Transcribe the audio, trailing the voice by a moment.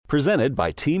Presented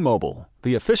by T-Mobile,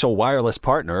 the official wireless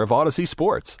partner of Odyssey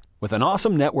Sports. With an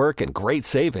awesome network and great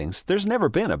savings, there's never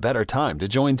been a better time to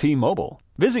join T-Mobile.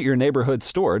 Visit your neighborhood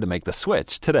store to make the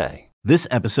switch today. This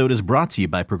episode is brought to you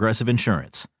by Progressive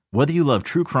Insurance. Whether you love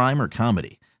true crime or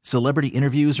comedy, celebrity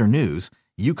interviews or news,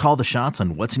 you call the shots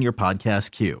on what's in your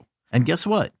podcast queue. And guess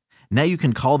what? Now you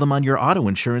can call them on your auto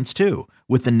insurance too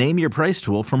with the Name Your Price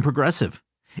tool from Progressive.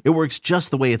 It works just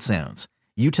the way it sounds.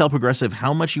 You tell Progressive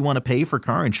how much you want to pay for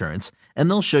car insurance, and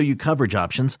they'll show you coverage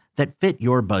options that fit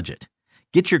your budget.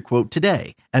 Get your quote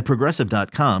today at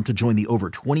Progressive.com to join the over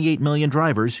 28 million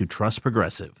drivers who trust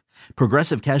Progressive.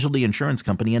 Progressive Casualty Insurance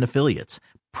Company and Affiliates.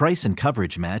 Price and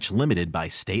coverage match limited by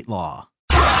state law.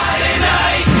 Friday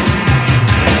night.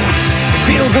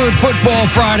 Feel Good Football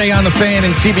Friday on the Fan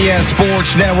and CBS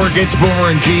Sports Network. It's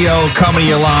Boomer and Gio coming to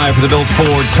you live from the Built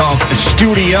Ford Tough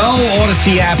Studio.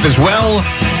 Odyssey app as well.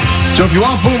 So if you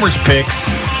want Boomer's picks,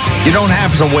 you don't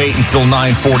have to wait until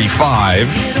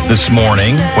 9:45 this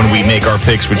morning when we make our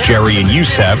picks with Jerry and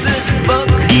Youssef.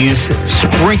 He's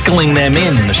sprinkling them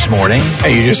in this morning.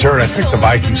 Hey, you just heard I picked the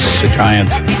Vikings over the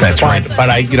Giants. That's right. But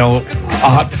I'll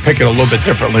have to pick it a little bit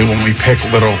differently when we pick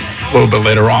a little bit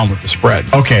later on with the spread.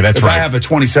 Okay, that's right. I have a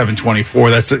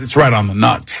 27-24. It's right on the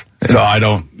nuts. So I'm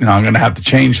going to have to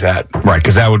change that. Right,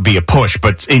 because that would be a push.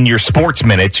 But in your sports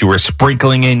minutes, you were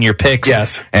sprinkling in your picks.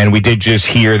 Yes. And we did just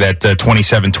hear that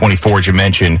 27-24, as you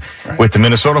mentioned, with the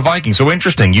Minnesota Vikings. So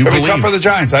interesting. It'll be tough for the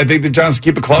Giants. I think the Giants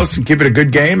keep it close and keep it a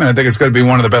good game, and I think it's going to be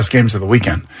one of the best games of the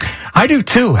weekend. I do,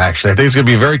 too, actually. I think it's going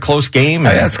to be a very close game.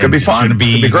 Yeah, it's going to be fun. It's going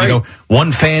to be great.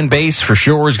 One fan base, for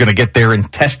sure, is going to get their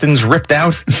intestines ripped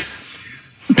out.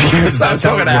 Because that's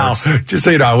how it works. Just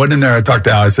so you know, I went in there, I talked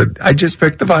to Al, I said, I just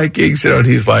picked the Vikings, and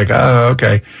he's like, oh,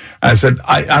 okay. I said,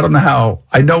 I don't know how,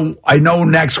 I know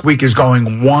next week is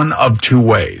going one of two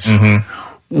ways.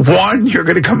 Mm-hmm. One, you're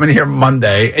going to come in here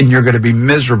Monday, and you're going to be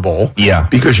miserable. Yeah.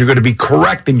 Because you're going to be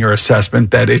correct in your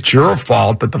assessment that it's your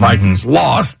fault that the Vikings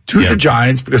lost to the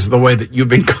Giants because of the way that you've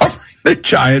been covering the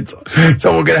Giants.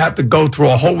 So we're going to have to go through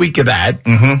a whole week of that.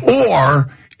 Mm-hmm.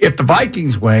 Or if the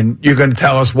Vikings win, you're going to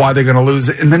tell us why they're going to lose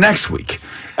it in the next week.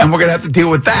 And we're going to have to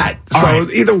deal with that.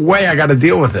 Either way, I got to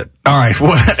deal with it. All right.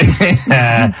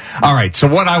 All right. So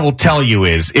what I will tell you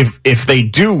is if they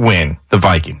do win, the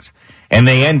Vikings, and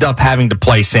they end up having to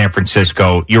play San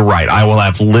Francisco, you're right. I will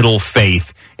have little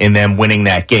faith in them winning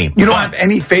that game. You don't have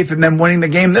any faith in them winning the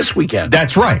game this weekend.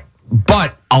 That's right.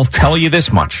 But I'll tell you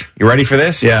this much. You ready for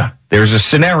this? Yeah. There's a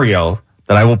scenario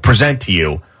that I will present to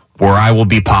you where I will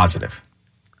be positive.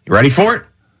 You ready for it?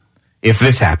 If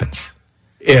this happens.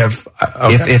 If.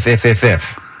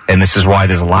 And this is why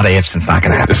there's a lot of ifs and it's not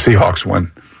going to happen. The Seahawks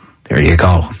win. There you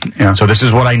go. Yeah. So this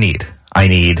is what I need. I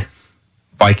need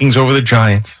Vikings over the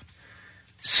Giants,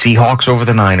 Seahawks over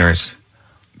the Niners,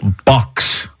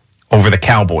 Bucks over the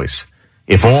Cowboys.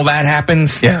 If all that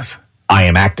happens, yes, I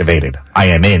am activated. I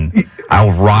am in.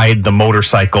 I'll ride the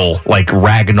motorcycle like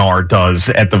Ragnar does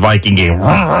at the Viking game,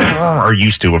 or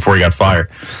used to before he got fired.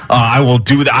 I will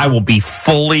do that. I will be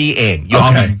fully in.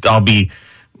 Okay. I'll be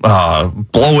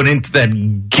blowing into that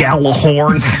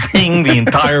Gallahorn thing the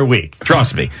entire week.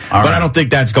 Trust me. But I don't think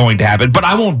that's going to happen. But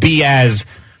I won't be as...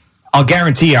 I'll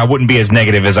guarantee you I wouldn't be as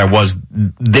negative as I was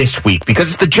this week because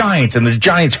it's the Giants and the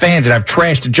Giants fans that have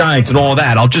trashed the Giants and all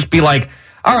that. I'll just be like,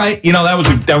 all right,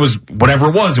 that was whatever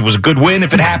it was. It was a good win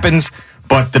if it happens,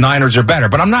 but the Niners are better.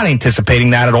 But I'm not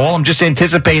anticipating that at all. I'm just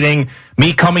anticipating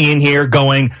me coming in here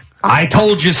going, I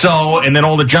told you so, and then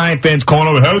all the Giant fans calling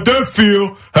over, how'd that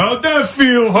feel? How'd that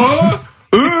feel, huh?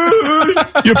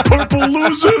 You purple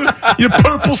loser, you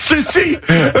purple sissy.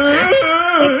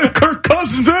 Kirk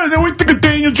Cousins, then we think of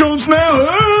Daniel Jones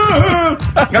now.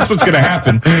 That's what's going to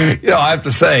happen. I have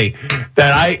to say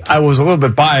that I was a little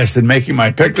bit biased in making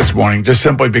my pick this morning, just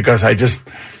simply because I just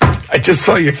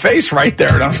saw your face right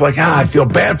there, and I was like, I feel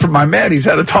bad for my man. He's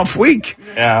had a tough week.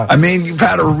 Yeah. I mean, you've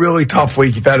had a really tough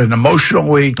week. You've had an emotional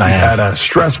week. You've had a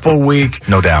stressful week.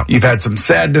 No doubt. You've had some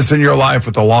sadness in your life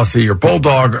with the loss of your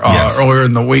bulldog earlier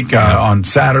in the week on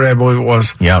Saturday, I believe it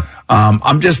was. Yeah.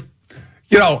 I'm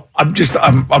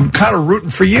kind of rooting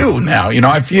for you now.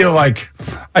 I feel like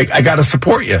I got to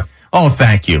support you. Oh,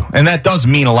 thank you. And that does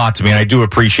mean a lot to me, and I do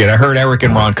appreciate it. I heard Eric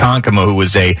and Ron Konkama, who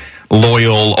is a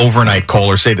loyal overnight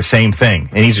caller, say the same thing.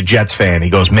 And he's a Jets fan. He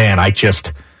goes, man, I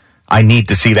need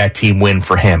to see that team win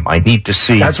for him. I need to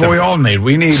see. That's what we all need.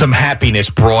 We need some happiness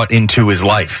brought into his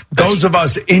life. Those of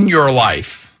us in your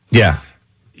life. Yeah.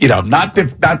 Not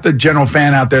the general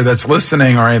fan out there that's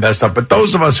listening or any of that stuff, but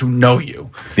those of us who know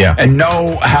you. Yeah. And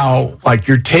know how,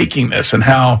 you're taking this and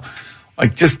how,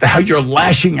 Like just how you're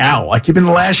lashing out. Like you've been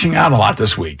lashing out a lot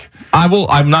this week.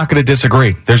 I'm not going to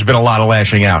disagree. There's been a lot of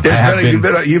lashing out.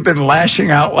 You've been lashing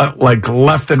out like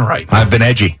left and right. I've been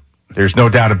edgy. There's no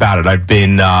doubt about it. I've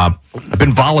been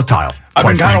volatile. I've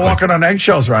been kind of walking on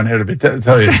eggshells around here, to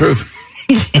tell you the truth.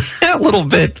 Yeah, a little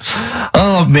bit.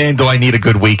 Oh man, do I need a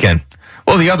good weekend?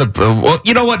 Well,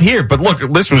 you know what? Here, but look,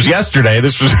 this was yesterday.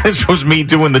 This was me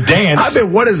doing the dance. I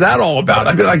mean, what is that all about?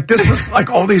 I mean, like this is like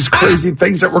all these crazy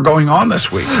things that were going on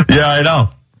this week. Yeah, I know.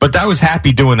 But I was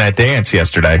happy doing that dance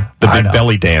yesterday, the big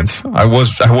belly dance. I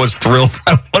was thrilled.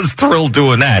 I was thrilled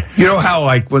doing that. You know how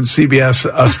like when CBS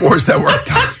Sports Network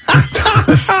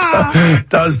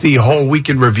does the whole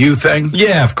weekend review thing?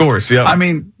 Yeah, of course. Yeah. I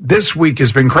mean, this week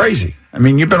has been crazy. I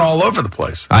mean, you've been all over the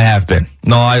place. I have been.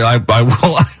 No, I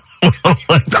will.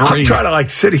 I'm trying to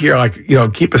like sit here, like, you know,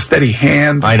 keep a steady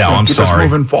hand. I know. I'm keep sorry. Us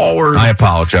moving forward. I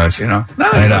apologize. You know,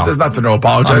 I know. There's nothing to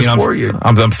apologize for you.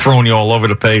 I'm throwing you all over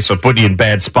the place. I put you in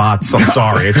bad spots. I'm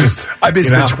sorry. It's just I've been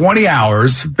spent 20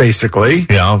 hours basically.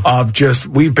 Yeah. Of just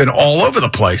we've been all over the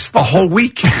place the whole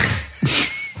week.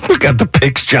 We got the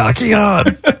Picks jockey on.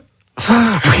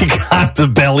 We got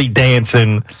the belly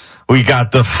dancing. We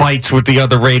got the fights with the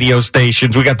other radio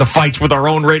stations. We got the fights with our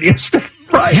own radio station.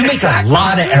 Right. You make a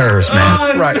lot of errors,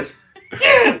 man. Right.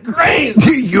 Yeah, great.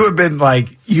 You have been like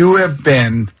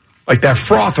that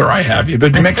frother I have. You've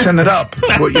been mixing it up.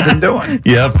 That's what you've been doing.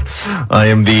 Yep. I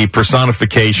am the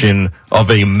personification of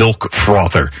a milk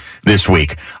frother this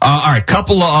week. All right.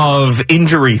 Couple of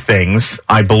injury things,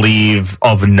 I believe,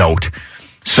 of note.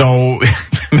 So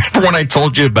remember when I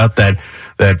told you about that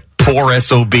poor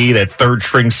SOB, that third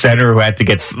string center who had to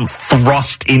get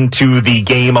thrust into the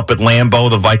game up at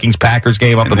Lambeau, the Vikings-Packers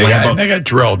game up at Lambeau. They got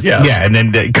drilled, yes. Yeah, and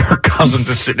then Kirk Cousins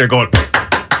is sitting there going,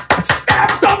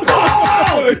 snap the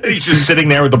ball! And he's just sitting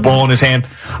there with the ball in his hand.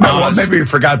 Well, maybe he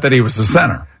forgot that he was the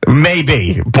center.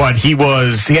 Maybe, but he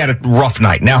had a rough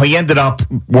night. Now, he ended up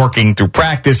working through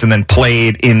practice and then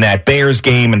played in that Bears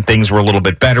game, and things were a little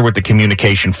bit better with the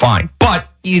communication, fine. But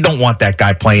you don't want that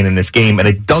guy playing in this game, and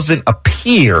it doesn't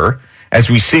appear, as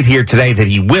we sit here today, that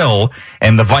he will.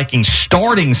 And the Vikings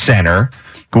starting center,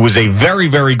 who was a very,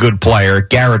 very good player,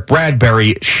 Garrett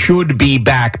Bradbury, should be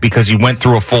back because he went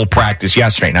through a full practice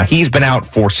yesterday. Now, he's been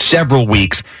out for several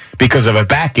weeks because of a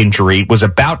back injury, was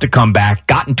about to come back,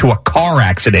 got into a car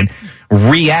accident,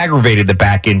 re-aggravated the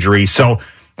back injury. So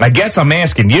I guess I'm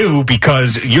asking you,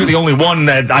 because you're the only one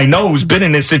that I know who's been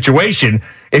in this situation.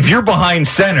 If you're behind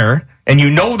center and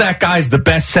you know that guy's the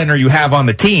best center you have on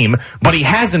the team, but he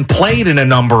hasn't played in a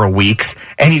number of weeks,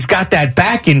 and he's got that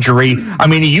back injury, I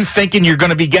mean, are you thinking you're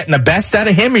going to be getting the best out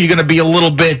of him, or are you going to be a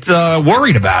little bit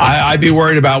worried about it? I'd be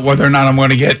worried about whether or not I'm going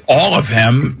to get all of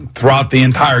him throughout the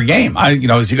entire game.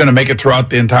 Is he going to make it throughout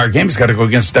the entire game? He's got to go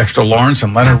against Dexter Lawrence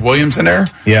and Leonard Williams in there.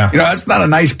 Yeah. That's not a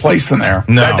nice place in there.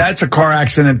 No. That's a car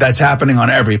accident that's happening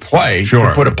on every play,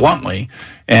 to put it bluntly.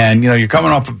 And, you're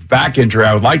coming off of a back injury.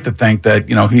 I would like to think that,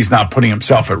 he's not putting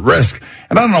himself at risk.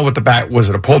 And I don't know what the back, was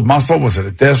it a pulled muscle? Was it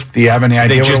a disc? Do you have any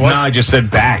idea what it was? No, I just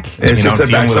said back. It's just a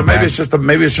back. So maybe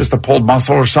it's just a pulled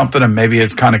muscle or something, and maybe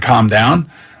it's kind of calmed down.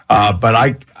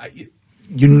 But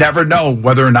you never know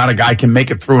whether or not a guy can make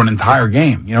it through an entire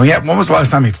game. When was the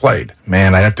last time he played?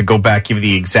 Man, I'd have to go back, give you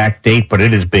the exact date, but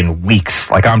it has been weeks.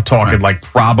 Like I'm talking, like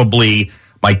probably,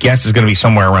 my guess is going to be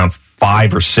somewhere around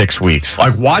 5 or 6 weeks.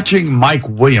 Like watching Mike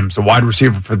Williams, the wide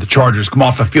receiver for the Chargers, come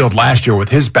off the field last week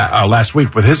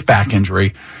with his back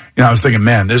injury. I was thinking,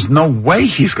 man, there's no way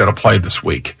he's going to play this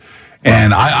week.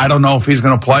 And I don't know if he's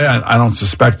going to play. I don't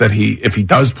suspect that if he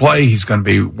does play, he's going to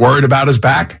be worried about his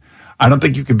back. I don't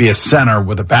think you could be a center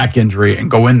with a back injury and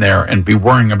go in there and be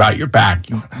worrying about your back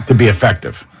to be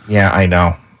effective. Yeah, I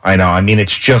know. I mean,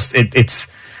 it's just, it's.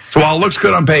 So while it looks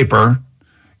good on paper,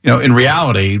 in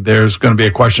reality, there's going to be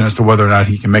a question as to whether or not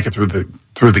he can make it through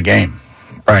the game.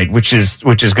 Right, which is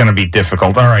going to be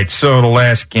difficult. All right, so the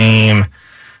last game,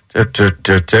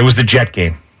 it was the Jet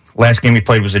game. Last game he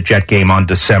played was a Jet game on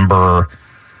December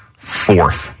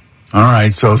 4th. All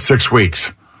right, so 6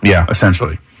 weeks. Yeah,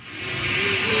 essentially.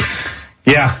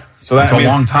 Yeah, so that's a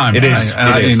long time. It is.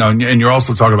 And you're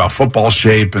also talking about football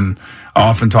shape, and I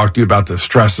often talk to you about the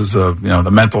stresses of,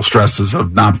 the mental stresses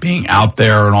of not being out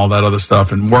there and all that other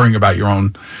stuff, and worrying about your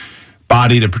own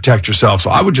body to protect yourself. So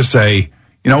I would just say,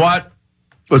 you know what?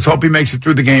 Let's hope he makes it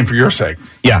through the game for your sake.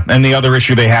 Yeah, and the other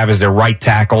issue they have is their right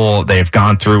tackle. They've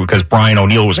gone through, because Brian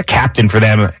O'Neill was a captain for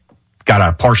them, got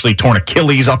a partially torn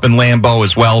Achilles up in Lambeau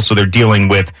as well, so they're dealing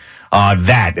with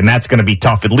that, and that's going to be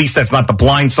tough. At least that's not the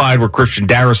blind side where Christian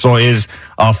Darrisaw is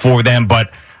for them,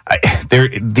 but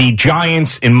the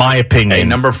Giants, in my opinion... Hey,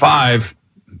 number 5,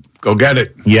 go get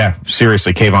it. Yeah,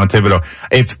 seriously, Kayvon Thibodeau.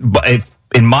 If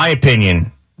in my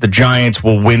opinion, the Giants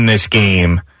will win this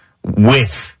game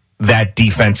with that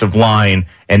defensive line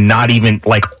and not even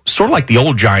sort of like the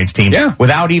old Giants team,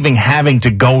 without even having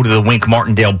to go to the Wink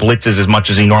Martindale blitzes as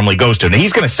much as he normally goes to. Now,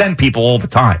 he's going to send people all the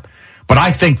time, but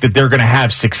I think that they're going to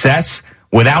have success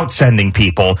without sending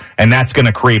people, and that's going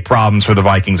to create problems for the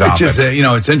Vikings offense.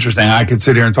 It's interesting. I could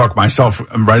sit here and talk myself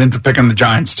right into picking the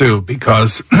Giants, too,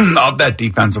 because of that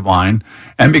defensive line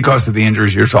and because of the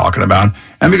injuries you're talking about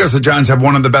and because the Giants have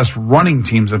one of the best running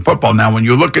teams in football. Now, when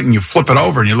you look at and you flip it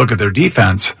over and you look at their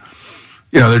defense,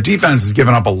 their defense has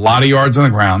given up a lot of yards on the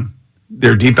ground.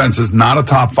 Their defense is not a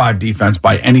top 5 defense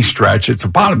by any stretch. It's a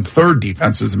bottom 3rd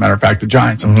defense, as a matter of fact, the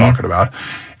Giants I'm talking about.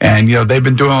 And, they've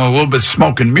been doing a little bit of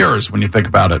smoke and mirrors when you think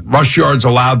about it. Rush yards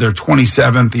allowed, they're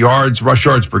 27th. Rush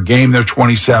yards per game, they're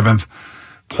 27th.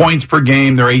 Points per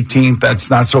game, they're 18th. That's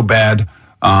not so bad.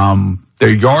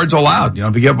 Their yards allowed.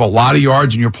 If you give up a lot of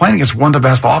yards and you're playing against one of the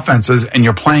best offenses and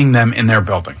you're playing them in their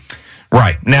building.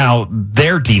 Right. Now,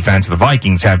 their defense, the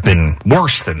Vikings, have been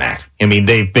worse than that. I mean,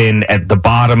 they've been at the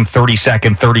bottom,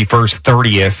 32nd, 31st,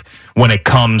 30th when it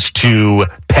comes to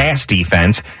pass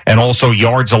defense and also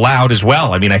yards allowed as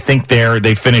well. I mean, I think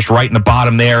they finished right in the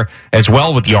bottom there as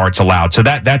well with yards allowed. So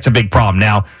that's a big problem.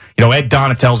 Now, Ed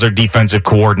Donatell's their defensive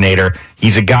coordinator.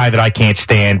 He's a guy that I can't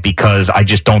stand because I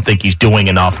just don't think he's doing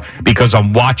enough, because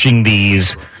I'm watching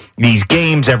these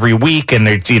games every week, and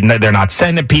they're not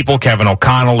sending people. Kevin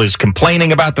O'Connell is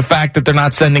complaining about the fact that they're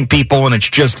not sending people, and it's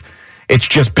just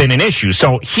been an issue.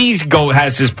 So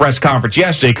has his press conference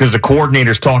yesterday because the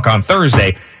coordinators talk on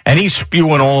Thursday, and he's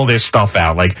spewing all this stuff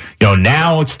out.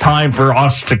 Now it's time for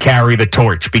us to carry the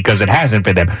torch because it hasn't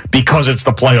been them, because it's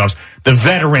the playoffs. The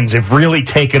veterans have really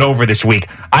taken over this week.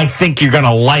 I think you're going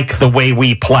to like the way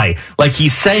we play.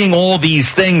 He's saying all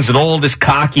these things and all this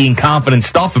cocky and confident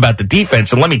stuff about the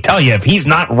defense. And let me tell you, if he's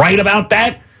not right about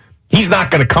that, he's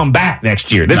not going to come back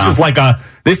next year. This is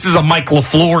a Mike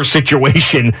LaFleur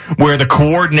situation where the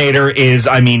coordinator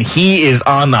he is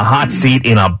on the hot seat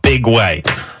in a big way.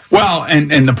 Well,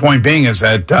 and the point being is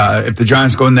that if the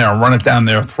Giants go in there and run it down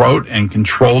their throat and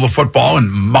control the football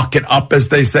and muck it up, as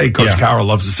they say, Coach Carroll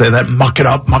loves to say that, muck it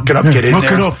up, get in there. Muck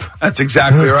it up. That's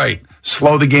exactly right.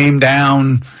 Slow the game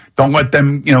down. Don't let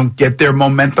them, get their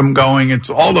momentum going. It's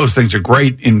all those things are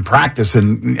great in practice,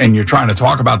 and you're trying to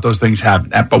talk about those things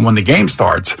but when the game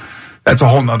starts, that's a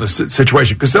whole nother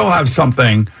situation, because they'll have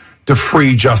something to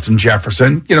free Justin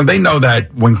Jefferson. They know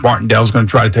that Wink Martindale is going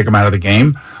to try to take him out of the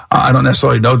game. I don't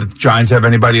necessarily know that the Giants have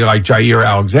anybody like Jair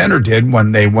Alexander did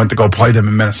when they went to go play them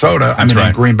in Minnesota.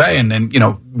 In Green Bay. And then,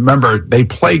 remember, they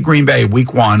played Green Bay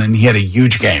week 1, and he had a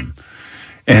huge game.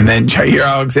 And then Jair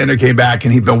Alexander came back,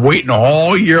 and he'd been waiting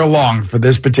all year long for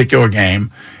this particular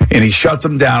game. And he shuts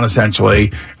them down,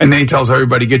 essentially. And then he tells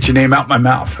everybody, get your name out my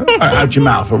mouth, out your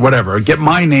mouth, or whatever. Get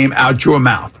my name out your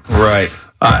mouth. Right.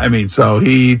 So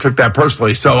he took that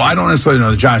personally. So I don't necessarily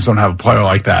know the Giants don't have a player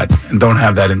like that and don't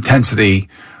have that intensity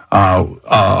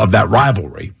of that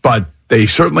rivalry. But they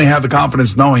certainly have the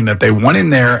confidence knowing that they went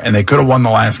in there and they could have won the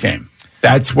last game.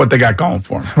 That's what they got going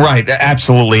for them. Right,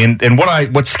 absolutely. And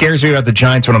what scares me about the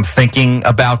Giants when I'm thinking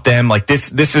about them,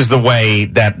 this is the way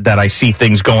that I see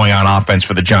things going on offense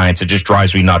for the Giants. It just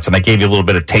drives me nuts. And I gave you a little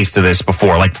bit of taste of this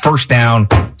before. First down,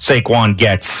 Saquon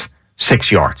gets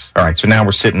 6 yards. All right, so now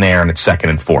we're sitting there and it's 2nd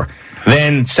and 4.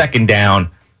 Then second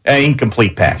down,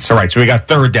 incomplete pass. All right, so we got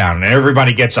third down and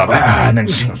everybody gets up. And then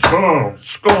skull.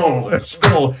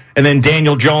 And then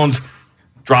Daniel Jones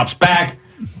drops back.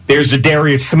 There's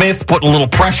Zadarius Smith putting a little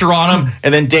pressure on him,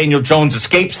 and then Daniel Jones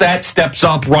escapes that, steps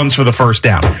up, runs for the first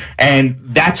down. And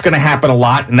that's going to happen a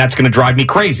lot, and that's going to drive me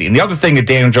crazy. And the other thing that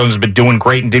Daniel Jones has been doing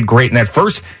great and did great in that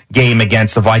first game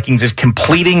against the Vikings is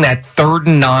completing that 3rd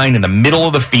and 9 in the middle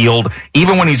of the field.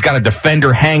 Even when he's got a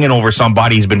defender hanging over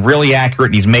somebody, he's been really accurate,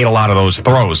 and he's made a lot of those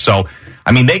throws. So,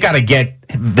 they got to get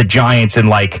the Giants in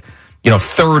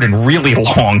 3rd and really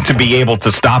long to be able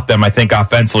to stop them, I think,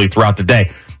 offensively throughout the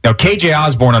day. Now, KJ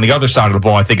Osborne on the other side of the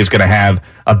ball, I think, is going to have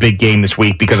a big game this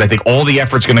week because I think all the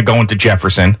effort's going to go into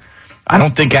Jefferson. I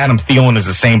don't think Adam Thielen is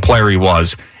the same player he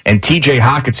was. And TJ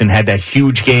Hockenson had that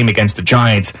huge game against the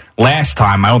Giants last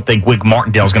time. I don't think Wink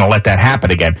Martindale is going to let that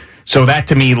happen again. So that,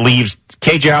 to me, leaves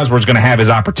KJ Osborne's going to have his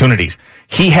opportunities.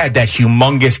 He had that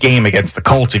humongous game against the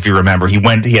Colts, if you remember. He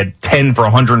had 10 for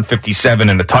 157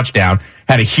 and a touchdown.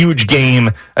 Had a huge game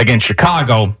against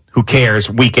Chicago. Who cares?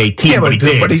 Week 18, but he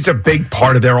did. But he's a big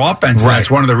part of their offense, right. And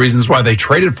that's one of the reasons why they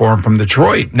traded for him from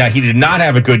Detroit. Now, he did not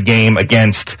have a good game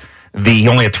against he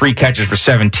only had 3 catches for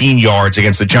 17 yards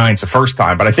against the Giants the first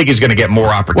time, but I think he's going to get more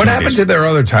opportunities. What happened to their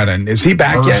other tight end? Is he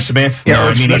back yet? Smith? Yeah,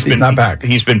 no, he's not back.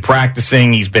 He's been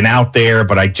practicing. He's been out there,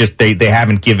 but they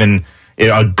haven't given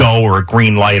a go or a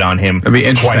green light on him It'd be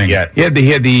interesting. quite yet. He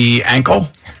had the ankle.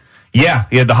 Yeah,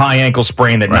 he had the high ankle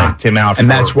sprain that knocked him out. And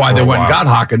that's why they went and got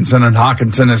Hawkinson, and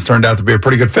Hawkinson has turned out to be a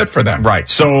pretty good fit for them. Right.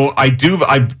 So I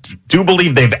do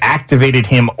believe they've activated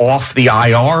him off the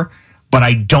IR, but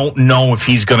I don't know if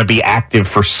he's going to be active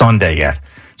for Sunday yet.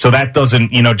 So that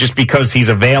doesn't, just because he's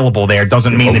available there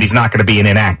doesn't mean that he's not going to be an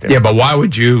inactive. Yeah, but why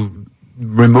would you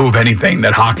remove anything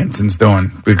that Hawkinson's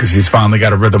doing? Because he's finally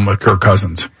got a rhythm with Kirk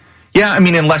Cousins. Yeah, I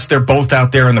mean, unless they're both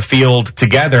out there in the field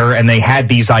together and they had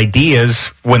these ideas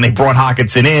when they brought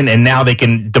Hawkinson in, and now they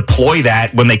can deploy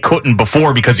that when they couldn't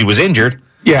before because he was injured.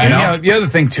 Yeah, and the other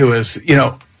thing, too, is,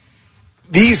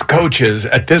 these coaches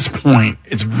at this point,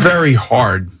 it's very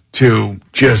hard to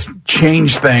just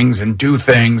change things and do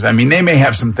things. I mean, they may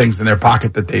have some things in their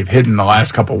pocket that they've hidden the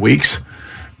last couple of weeks,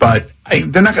 but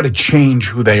they're not going to change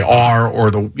who they are,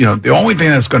 or the only thing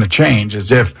that's going to change is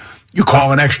if you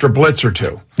call an extra blitz or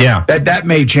two. Yeah. That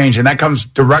may change, and that comes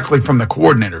directly from the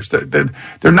coordinators.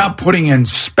 They're not putting in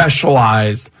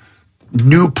specialized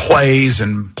new plays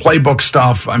and playbook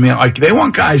stuff. I mean, they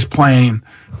want guys playing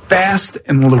fast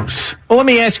and loose. Well, let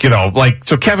me ask you, though.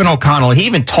 So Kevin O'Connell, he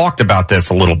even talked about this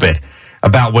a little bit,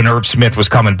 about when Irv Smith was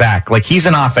coming back. He's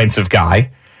an offensive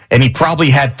guy, and he probably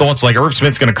had thoughts like Irv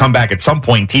Smith's going to come back at some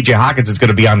point, TJ Hawkinson's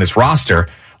going to be on this roster.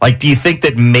 Do you think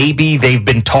that maybe they've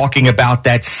been talking about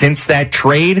that since that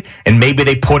trade, and maybe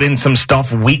they put in some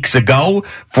stuff weeks ago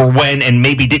for when, and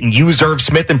maybe didn't use Irv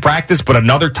Smith in practice, but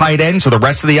another tight end, so the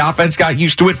rest of the offense got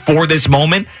used to it for this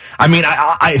moment? I mean,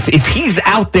 if he's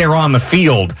out there on the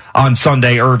field on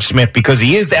Sunday, Irv Smith, because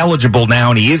he is eligible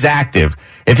now and he is active,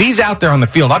 if he's out there on the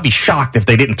field, I'd be shocked if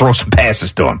they didn't throw some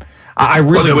passes to him. I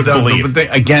really would believe.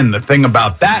 Again, the thing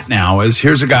about that now is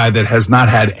here's a guy that has not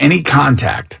had any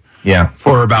contact. Yeah.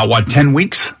 For about, 10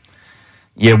 weeks?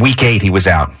 Yeah, week 8 he was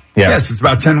out. Yeah. Yes, it's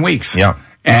about 10 weeks. Yeah.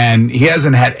 And he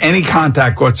hasn't had any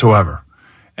contact whatsoever.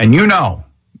 And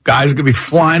guys are going to be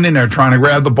flying in there trying to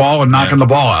grab the ball and knocking the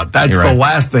ball out. That's the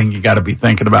last thing you got to be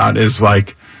thinking about is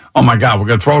oh my God, we're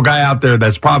going to throw a guy out there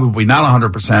that's probably not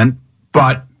 100%,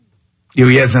 but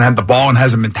he hasn't had the ball and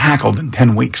hasn't been tackled in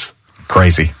 10 weeks.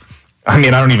 Crazy. I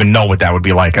mean, I don't even know what that would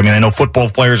be like. I mean, I know football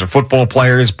players are football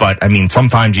players, but I mean,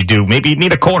 sometimes you do. Maybe you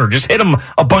need a quarter. Just hit them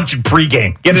a bunch in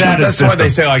pregame. Get it out of the system. That's why they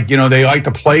say, they like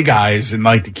to play guys and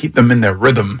like to keep them in their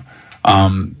rhythm.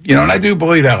 And I do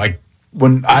believe that.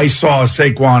 When I saw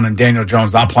Saquon and Daniel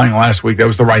Jones not playing last week, that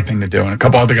was the right thing to do. And a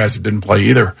couple other guys that didn't play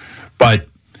either. But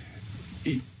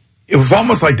it was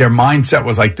almost like their mindset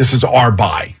was this is our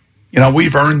bye.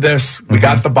 We've earned this. We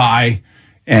got the bye.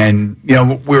 And,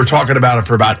 we were talking about it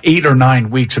for about 8 or 9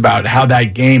 weeks about how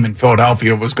that game in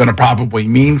Philadelphia was going to probably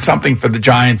mean something for the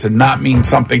Giants and not mean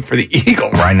something for the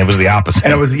Eagles. Right, and it was the opposite.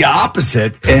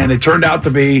 And it turned out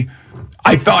to be,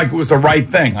 I felt like it was the right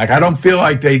thing. I don't feel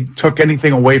like they took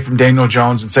anything away from Daniel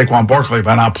Jones and Saquon Barkley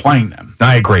by not playing them.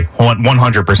 I agree,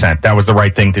 100%. That was the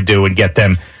right thing to do and get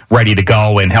them ready to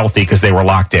go and healthy because they were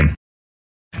locked in.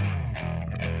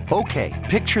 Okay,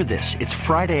 picture this. It's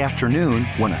Friday afternoon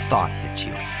when a thought hits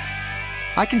you.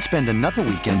 I can spend another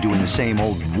weekend doing the same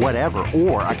old whatever,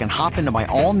 or I can hop into my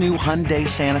all-new Hyundai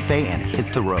Santa Fe and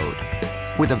hit the road.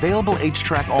 With available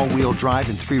H-Track all-wheel drive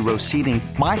and 3-row seating,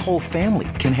 my whole family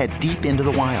can head deep into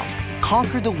the wild.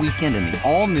 Conquer the weekend in the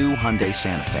all-new Hyundai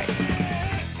Santa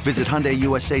Fe. Visit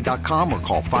HyundaiUSA.com or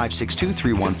call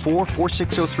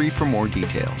 562-314-4603 for more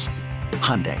details.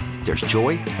 Hyundai, there's joy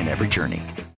in every journey.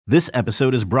 This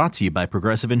episode is brought to you by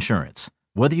Progressive Insurance.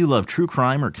 Whether you love true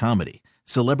crime or comedy,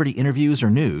 celebrity interviews or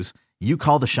news, you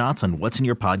call the shots on what's in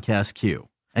your podcast queue.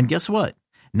 And guess what?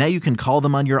 Now you can call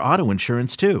them on your auto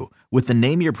insurance too with the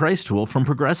Name Your Price tool from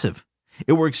Progressive.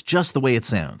 It works just the way it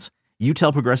sounds. You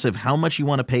tell Progressive how much you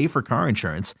want to pay for car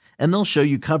insurance, and they'll show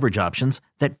you coverage options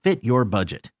that fit your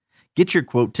budget. Get your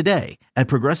quote today at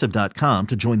Progressive.com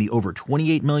to join the over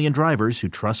 28 million drivers who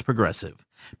trust Progressive.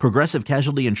 Progressive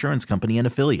Casualty Insurance Company and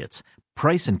Affiliates.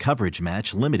 Price and coverage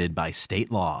match limited by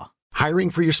state law. Hiring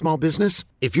for your small business?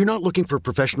 If you're not looking for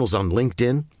professionals on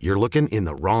LinkedIn, you're looking in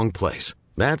the wrong place.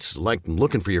 That's like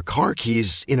looking for your car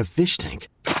keys in a fish tank.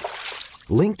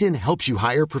 LinkedIn helps you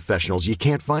hire professionals you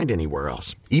can't find anywhere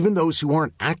else, even those who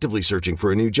aren't actively searching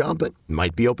for a new job but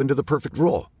might be open to the perfect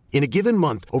role. In a given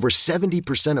month, over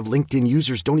 70% of LinkedIn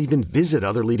users don't even visit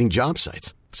other leading job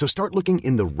sites. So start looking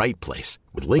in the right place.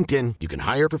 With LinkedIn, you can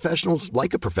hire professionals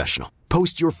like a professional.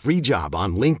 Post your free job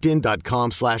on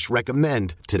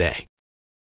linkedin.com/recommend today.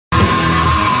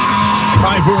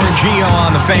 Brian Brewer and Gio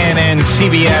on the Fan and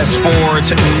CBS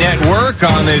Sports Network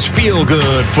on this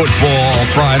feel-good football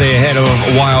Friday ahead of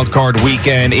Wild Card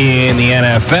Weekend in the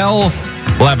NFL.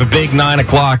 We'll have a big 9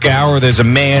 o'clock hour. There's a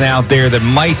man out there that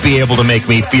might be able to make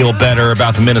me feel better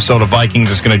about the Minnesota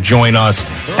Vikings. Is going to join us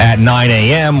at 9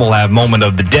 a.m. We'll have Moment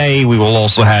of the Day. We will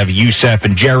also have Youssef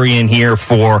and Jerry in here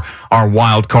for our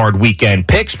wild card weekend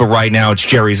picks. But right now, it's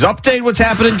Jerry's update. What's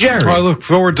happening, Jerry? Well, I look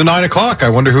forward to 9 o'clock. I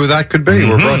wonder who that could be. Mm-hmm.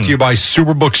 We're brought to you by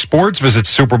Superbook Sports. Visit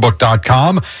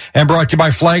superbook.com. And brought to you by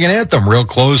Flag and Anthem. Real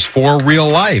clothes for real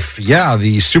life. Yeah,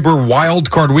 the Super Wild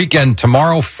Card weekend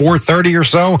tomorrow, 4:30 or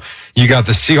so. You got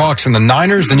the Seahawks and the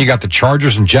Niners, then you got the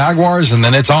Chargers and Jaguars, and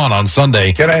then it's on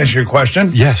Sunday. Can I ask you a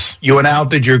question? Yes. You went out,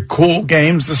 did your cool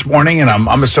games this morning, and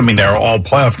I'm assuming they're all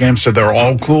playoff games, so they're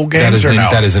all cool games, or no?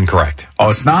 That is incorrect. Oh,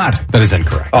 it's not? That is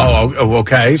incorrect. Oh,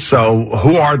 okay. So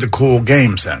who are the cool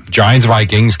games then? Giants,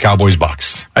 Vikings, Cowboys,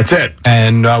 Bucks. That's it.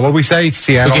 And what we say,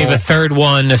 Seattle. We gave a third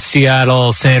one,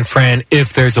 Seattle, San Fran,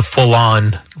 if there's a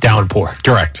full-on downpour.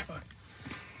 Correct.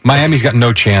 Miami's got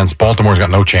no chance. Baltimore's got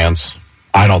no chance,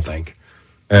 I don't think.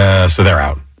 So they're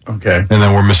out. Okay. And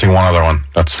then we're missing one other one.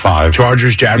 That's 5.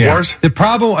 Chargers, Jaguars? Yeah. The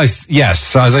problem is,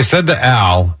 yes, as I said to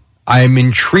Al, I'm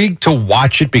intrigued to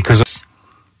watch it because it's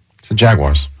the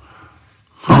Jaguars.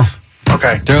 Huh.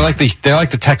 Okay. They're like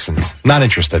the Texans. Not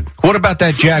interested. What about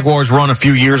that Jaguars run a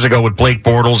few years ago with Blake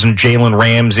Bortles and Jalen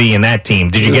Ramsey and that team?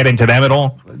 Did you get into them at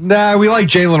all? Nah, we like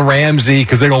Jalen Ramsey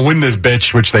because they're going to win this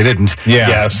bitch, which they didn't. Yeah.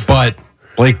 Yes. But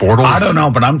Blake Bortles? I don't know,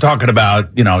 but I'm talking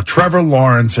about, Trevor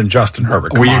Lawrence and Justin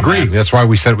Herbert. We agree. Man. That's why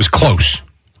we said it was close.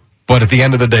 But at the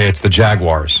end of the day, it's the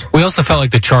Jaguars. We also felt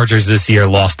like the Chargers this year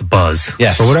lost buzz.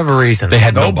 Yes. For whatever reason. They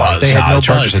had no buzz. The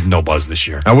Chargers had no buzz this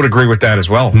year. I would agree with that as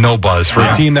well. No buzz. For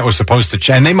a team that was supposed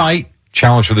to, and they might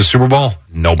challenge for the Super Bowl,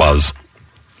 no buzz.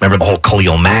 Remember the whole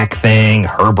Khalil Mack thing?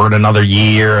 Herbert another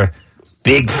year.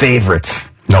 Big favorites.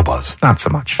 No buzz. Not so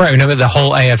much. Right. Remember the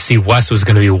whole AFC West was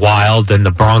going to be wild, and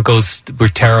the Broncos were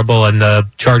terrible, and the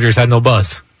Chargers had no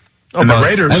buzz. And the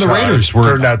Raiders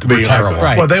turned out to be terrible.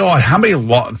 Right. Well, they all, how many,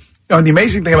 the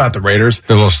amazing thing about the Raiders,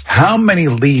 how many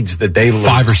leads did they lose?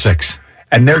 5 or 6.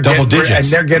 And they're double digits. And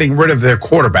they're getting rid of their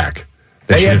quarterback.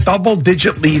 They had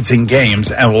double-digit leads in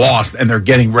games and lost, and they're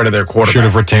getting rid of their quarterback. Should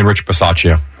have retained Rich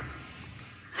Bisaccia.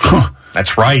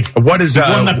 That's right. What is he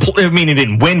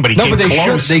didn't win, but he came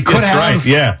close. They could have. Right.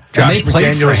 Yeah. Josh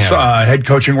McDaniels' head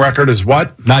coaching record is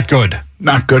what? Not good.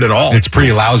 Not good at all. It's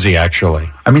pretty lousy, actually.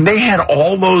 I mean, they had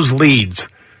all those leads,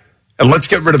 and let's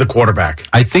get rid of the quarterback.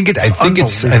 I think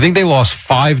they lost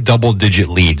 5 double-digit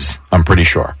leads. I'm pretty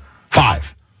sure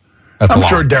 5. That's I'm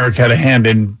sure Derek had a hand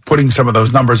in putting some of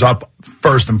those numbers up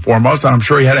first and foremost, and I'm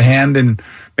sure he had a hand in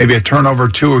maybe a turnover or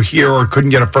 2 here, or couldn't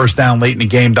get a first down late in the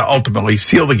game to ultimately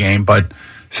seal the game. But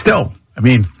still, I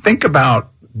mean, think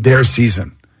about their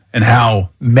season and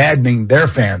how maddening their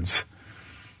fans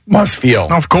must feel.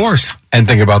 Of course. And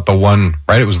think about the one,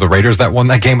 right? It was the Raiders that won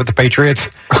that game with the Patriots.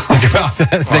 Think about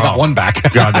that. They got one back.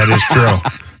 God, that is true.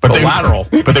 But they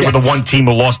were the one team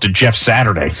who lost to Jeff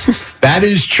Saturday. That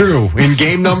is true. In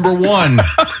game number 1.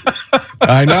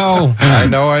 I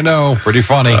know. Pretty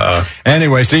funny.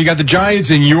 Anyway, so you got the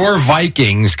Giants and your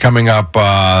Vikings coming up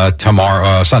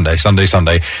tomorrow, Sunday.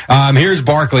 Here's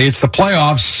Barkley. It's the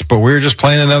playoffs, but we're just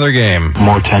playing another game.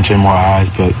 More tension, more eyes,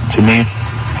 but to me,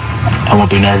 I won't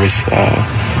be nervous.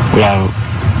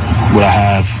 What I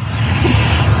have,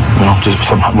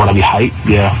 would I be hyped?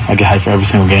 Yeah, I get hyped for every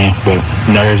single game, but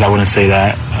nerves, I wouldn't say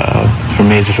that. For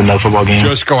me, it's just another football game.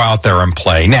 Just go out there and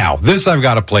play. Now, this I've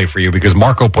got to play for you because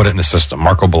Marco put it in the system,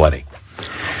 Marco Belletti.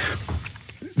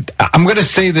 I'm going to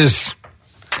say this.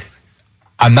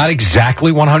 I'm not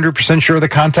exactly 100% sure of the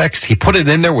context. He put it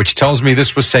in there, which tells me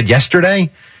this was said yesterday.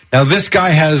 Now, this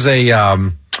guy has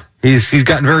a... He's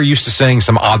gotten very used to saying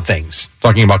some odd things.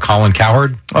 Talking about Colin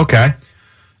Cowherd. Okay.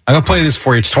 I'm going to play this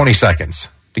for you. It's 20 seconds.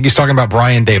 I think he's talking about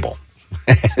Brian Dable.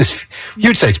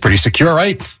 You'd say it's pretty secure,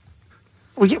 right?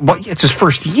 Well, it's his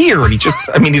first year, and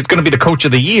he's going to be the coach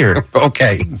of the year.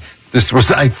 Okay. This was,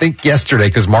 I think, yesterday,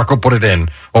 because Marco put it in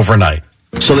overnight.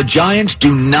 So the Giants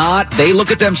they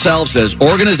look at themselves as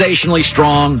organizationally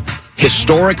strong,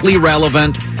 historically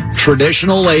relevant,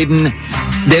 traditional laden.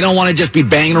 They don't want to just be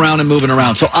banging around and moving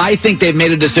around. So I think they've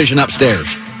made a decision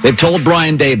upstairs. They've told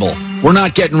Brian Dable, we're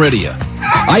not getting rid of you.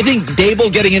 I think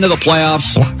Dable getting into the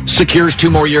playoffs secures 2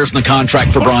 more years in the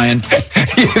contract for Brian.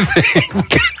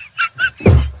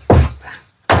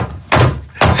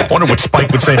 I wonder what Spike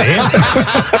would say to him.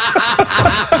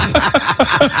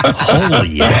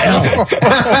 Holy hell.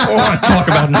 I want to talk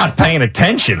about not paying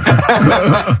attention.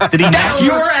 That's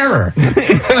your error.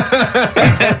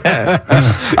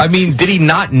 I mean, did he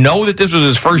not know that this was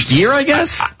his first year, I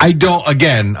guess? I don't,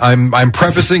 again, I'm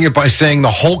prefacing it by saying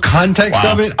the whole context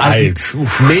of it.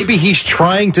 Maybe he's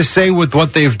trying to say with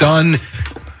what they've done,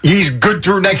 He's good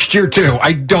through next year, too.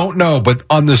 I don't know, but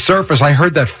on the surface, I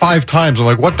heard that 5 times. I'm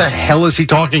like, what the hell is he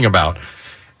talking about?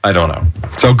 I don't know.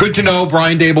 So good to know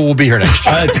Brian Daboll will be here next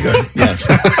year. That's good. Yes.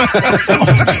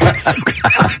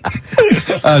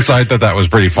 So I thought that was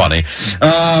pretty funny.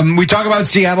 We talk about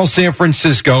Seattle, San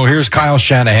Francisco. Here's Kyle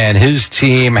Shanahan. His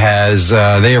team they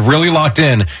have really locked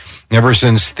in ever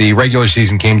since the regular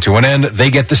season came to an end. They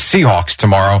get the Seahawks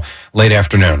tomorrow, late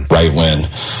afternoon. Right when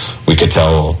we could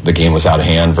tell the game was out of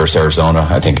hand versus Arizona,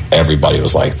 I think everybody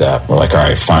was like that. We're like, all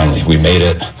right, finally, we made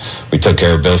it. We took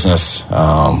care of business.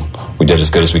 We did as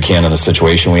good as we can in the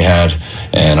situation we had.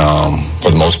 And for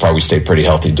the most part, we stayed pretty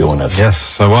healthy doing this. Yes,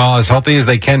 so, well, as healthy as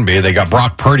they can be. They got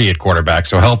Brock Purdy at quarterback,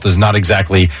 so health is not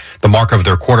exactly the mark of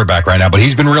their quarterback right now. But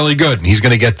he's been really good, and he's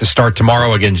going to get the start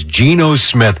tomorrow against Geno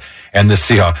Smith and the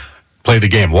Seahawks. Play the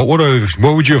game. What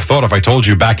would you have thought if I told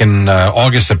you back in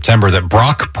August, September that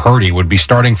Brock Purdy would be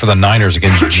starting for the Niners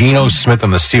against Geno Smith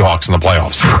and the Seahawks in the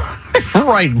playoffs?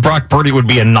 Right, Brock Purdy would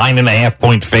be a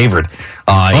 9.5-point favorite in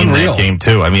that game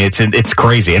too. I mean, it's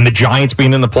crazy, and the Giants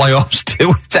being in the playoffs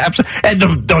too. It's absolutely, and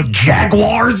the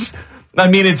Jaguars. I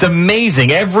mean, it's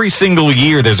amazing. Every single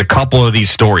year, there's a couple of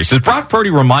these stories. Does Brock Purdy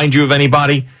remind you of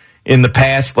anybody in the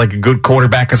past, like a good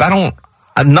quarterback? Because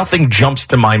nothing jumps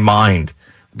to my mind.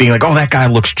 Being like, oh, that guy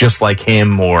looks just like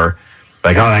him, or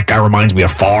like, oh, that guy reminds me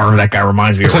of Favre, that guy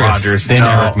reminds me of Rodgers. Thin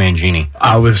Eric Mangini.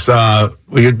 I was,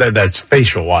 that's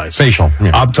facial-wise. Facial.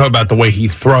 Yeah. I'm talking about the way he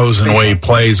throws and the way he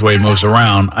plays, the way he moves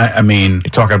around. I mean...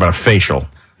 You're talking about a facial.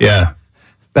 Yeah.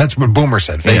 That's what Boomer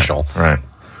said, facial. Yeah, right.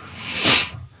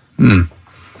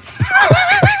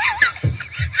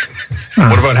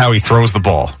 What about how he throws the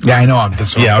ball? Yeah, I know.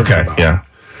 Okay. Yeah.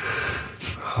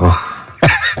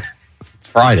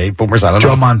 Friday, Boomer's out of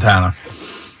Joe Montana.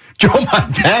 Joe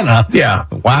Montana? Yeah.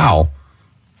 Wow.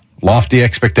 Lofty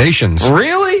expectations.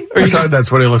 Really?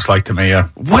 That's what he looks like to me, yeah.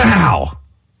 Wow.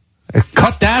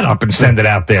 Cut that up and send it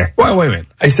out there. Well, wait a minute.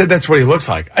 I said that's what he looks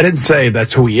like. I didn't say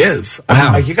that's who he is. Wow. I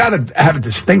mean, like, you got to have a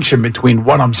distinction between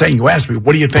what I'm saying. You asked me,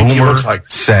 what do you think Boomer he looks like?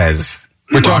 Says,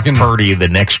 we're talking Purdy, the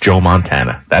next Joe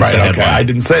Montana. That's right, the headline. Okay. I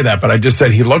didn't say that, but I just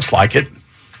said he looks like it.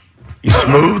 He's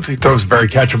smooth. He throws a very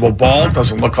catchable ball.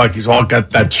 Doesn't look like he's all got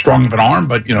that strong of an arm,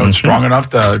 but, strong enough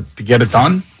to get it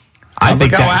done. I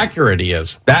think how accurate he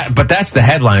is. But that's the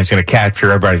headline that's going to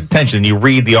capture everybody's attention. And you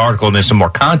read the article, and there's some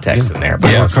more context in there.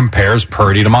 But compares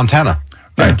Purdy to Montana.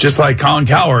 Right, just like Colin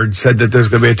Cowherd said that there's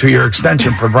going to be a 2-year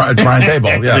extension for Brian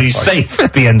Daboll. Yeah, he's safe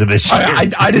at the end of this year.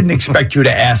 I didn't expect you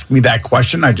to ask me that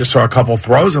question. I just saw a couple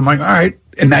throws. I'm like, all right,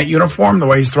 in that uniform, the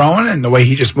way he's throwing and the way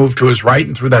he just moved to his right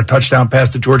and threw that touchdown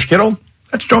pass to George Kittle,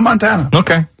 that's Joe Montana.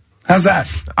 Okay. How's that?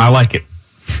 I like it.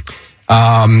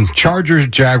 Chargers,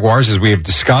 Jaguars, as we have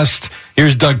discussed.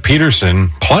 Here's Doug Peterson.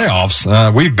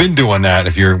 Playoffs. We've been doing that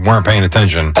if you weren't paying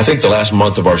attention. I think the last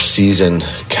month of our season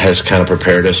has kind of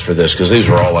prepared us for this because these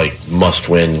were all like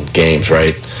must-win games,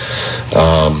 right?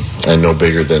 And no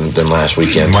bigger than last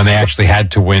weekend. When they actually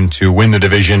had to win the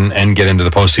division and get into the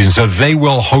postseason. So they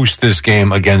will host this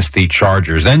game against the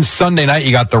Chargers. Then Sunday night,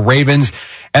 you got the Ravens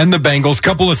and the Bengals.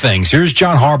 Couple of things. Here's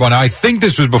John Harbaugh. Now, I think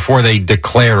this was before they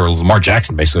declared, or Lamar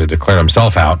Jackson basically declared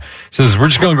himself out. Says, we're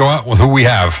just going to go out with who we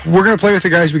have. We're going to play with the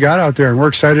guys we got out there, and we're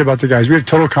excited about the guys. We have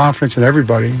total confidence in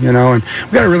everybody, and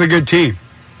we got a really good team.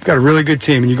 We've got a really good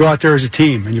team, and you go out there as a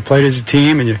team, and you play as a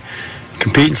team, and you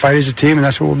compete and fight as a team, and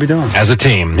that's what we'll be doing. As a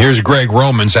team. Here's Greg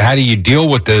Roman. So how do you deal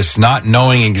with this, not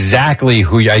knowing exactly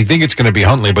who I think it's going to be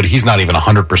Huntley, but he's not even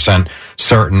 100%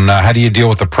 certain. How do you deal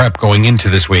with the prep going into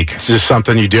this week? It's just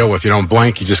something you deal with. You don't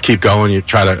blink. You just keep going. You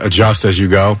try to adjust as you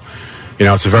go.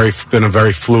 It's been a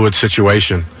very fluid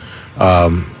situation.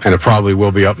 And it probably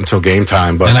will be up until game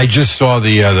time. But and I just saw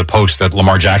the post that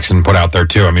Lamar Jackson put out there,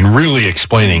 too. I mean, really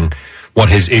explaining what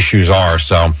his issues are.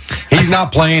 So he's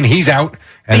not playing. He's out.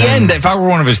 The end, if I were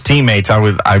one of his teammates,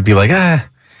 I'd be like,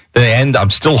 the end, I'm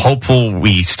still hopeful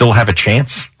we still have a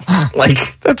chance.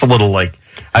 Like, that's a little like,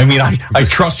 I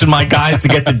trusted my guys to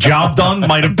get the job done.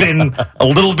 Might have been a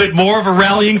little bit more of a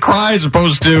rallying cry as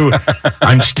opposed to,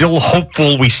 I'm still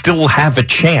hopeful we still have a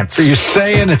chance. So you're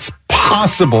saying it's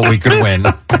possible we could win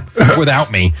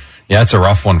without me. Yeah, it's a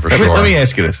rough one for sure. Let me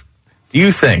ask you this. Do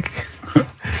you think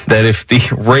that if the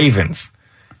Ravens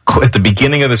at the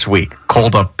beginning of this week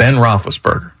called up Ben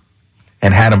Roethlisberger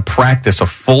and had him practice a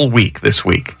full week this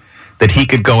week, that he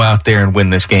could go out there and win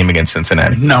this game against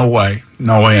Cincinnati? No way.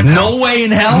 No way in hell. No way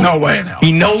in hell? No way in hell.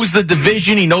 He knows the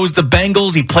division. He knows the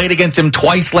Bengals. He played against him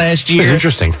twice last year.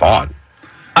 Interesting thought.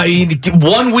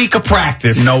 1 week of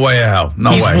practice. No way in hell.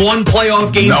 No He's way. He's won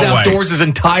playoff games outdoors his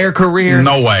entire career.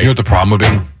 No way. You know what the problem would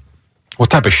be?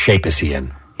 What type of shape is he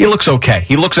in? He looks okay.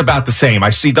 He looks about the same. I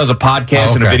see he does a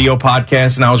podcast and a video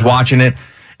podcast, and I was watching it,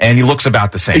 and he looks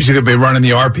about the same. He's going to be running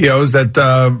the RPOs that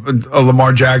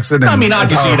Lamar Jackson and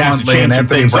obviously you'd have to change some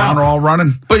things Brown up. are all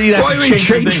running. But you'd have to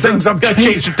change things up. Got to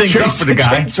change some things up for the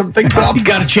guy. Change some things up. You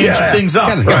got to change some things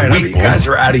up. Right. You guys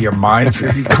are out of your minds.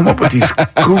 You come up with these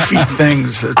goofy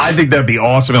things. I think that'd be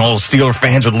awesome, and all the Steeler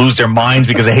fans would lose their minds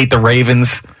because they hate the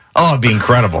Ravens. Oh, it'd be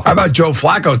incredible. How about Joe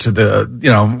Flacco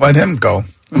let him go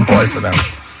and play for them?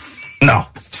 No.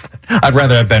 I'd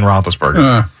rather have Ben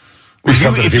Roethlisberger.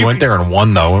 If he went there and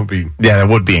won, though, it would be... Yeah, that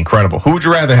would be incredible. Who would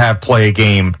you rather have play a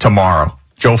game tomorrow?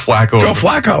 Joe Flacco? Joe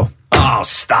Flacco. Oh,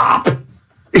 stop.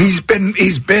 He's been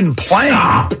playing.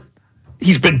 Stop.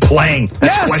 He's been playing.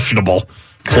 That's questionable.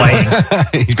 Playing.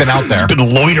 He's been out there. He's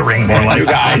been loitering more like you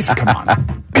guys. Come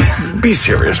on. Be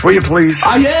serious, will you please?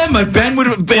 I am. Ben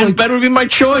would be my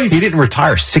choice. He didn't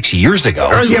retire 6 years ago.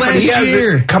 Last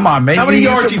year. Come on, man. How many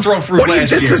yards did he throw for last year?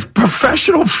 This is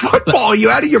professional football. Are you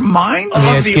out of your mind? Let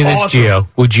me ask you this, Gio.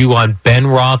 Would you want Ben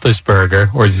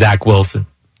Roethlisberger or Zach Wilson?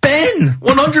 Ben,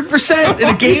 100%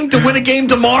 in a game to win a game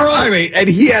tomorrow. I mean, and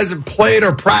he hasn't played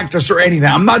or practiced or anything.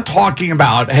 I'm not talking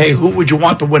about, hey, who would you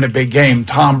want to win a big game,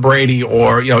 Tom Brady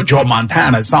or Joe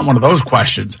Montana? It's not one of those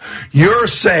questions. You're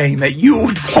saying that you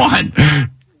would want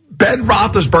Ben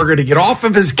Roethlisberger to get off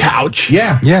of his couch,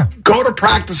 yeah, go to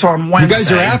practice on Wednesday. You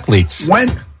guys are athletes.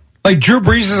 Like Drew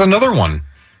Brees is another one.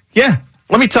 Yeah.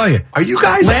 Let me tell you. Are you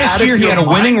guys last year he had a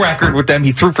winning record with them.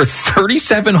 He threw for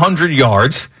 3,700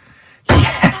 yards. He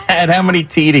had how many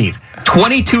TDs?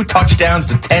 22 touchdowns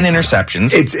to 10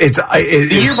 interceptions.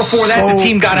 The year before that, the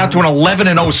team got out to an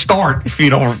 11-0 start, if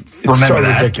you don't remember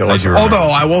that. Ridiculous.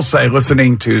 Although I will say,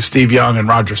 listening to Steve Young and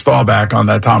Roger Staubach on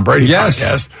that Tom Brady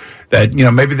podcast, that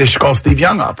maybe they should call Steve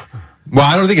Young up. Well,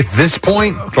 I don't think at this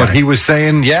point, but he was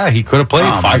saying, he could have played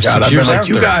 5-6 years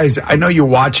after. You guys, I know you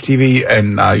watch TV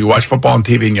and you watch football on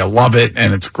TV and you love it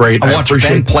and it's great. I watched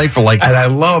Ben play for and I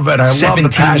love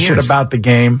the passion about the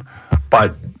game,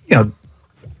 but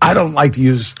I don't like to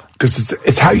use, because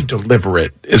it's how you deliver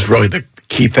it is really the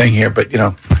key thing here. But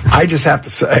I just have to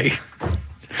say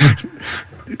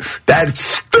that's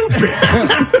stupid.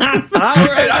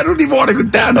 I don't even want to go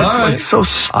down. It's so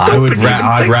stupid.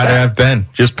 I'd rather have Ben,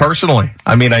 just personally.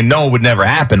 I mean, I know it would never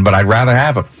happen, but I'd rather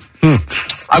have him.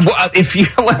 All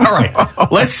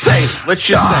right, let's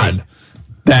just say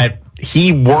that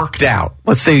he worked out.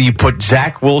 Let's say you put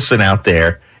Zach Wilson out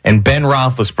there and Ben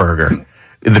Roethlisberger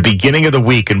in the beginning of the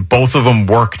week, and both of them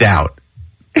worked out.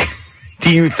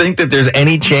 Do you think that there's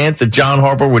any chance that John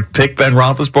Harbaugh would pick Ben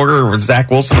Roethlisberger or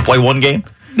Zach Wilson to play one game?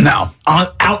 No.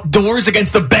 Outdoors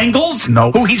against the Bengals?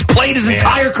 No. Who he's played his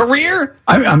entire career?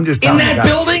 I'm just in that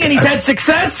building, and he's had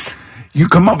success? You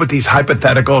come up with these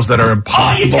hypotheticals that are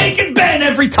impossible. Oh, you're taking Ben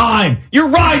every time. You're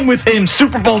riding with him,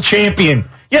 Super Bowl champion.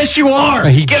 Yes, you are.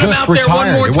 He Get just him out retired. there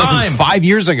one more It time. wasn't 5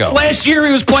 years ago. Last year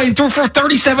he was playing through for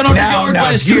 3,700 yards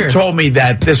last year. You told me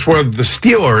that this were the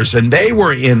Steelers and they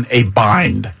were in a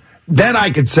bind. Then I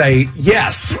could say,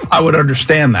 yes, I would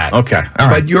understand that. Okay. All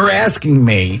right. But you're asking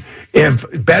me if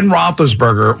Ben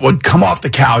Roethlisberger would come off the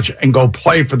couch and go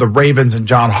play for the Ravens and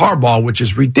John Harbaugh, which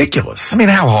is ridiculous. I mean,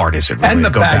 how hard is it really and the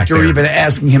to go fact back you're there? even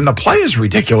asking him to play is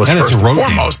ridiculous, and first it's a road and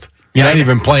foremost. Game. You're not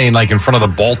even playing in front of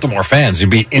the Baltimore fans. You'd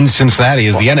be in Cincinnati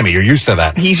as the enemy. You're used to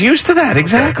that. He's used to that,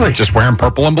 exactly. Just wearing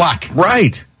purple and black.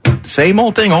 Right. Same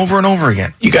old thing over and over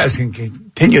again. You guys can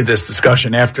continue this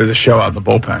discussion after the show out in the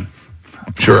bullpen.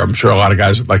 I'm sure a lot of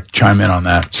guys would like to chime in on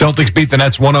that. Celtics beat the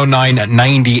Nets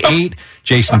 109-98.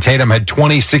 Jason Tatum had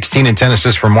 20, 16, and 10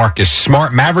 assists for Marcus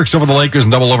Smart. Mavericks over the Lakers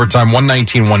in double overtime,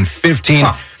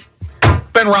 119-115.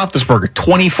 Ben Roethlisberger,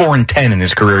 24-10 in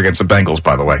his career against the Bengals,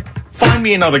 by the way. Find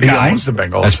me another guy. He owns the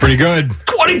Bengals. That's pretty good.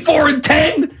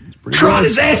 24-10? Trot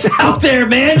his ass out there,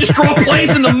 man. Just draw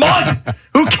plays in the mud.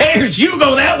 Who cares? You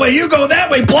go that way. You go that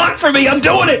way. Block for me. I'm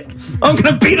doing it. I'm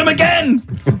going to beat him again.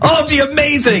 Oh, it'll be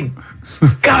amazing.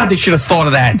 God, they should have thought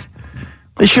of that.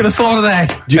 They should have thought of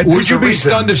that. Would you be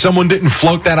stunned if someone didn't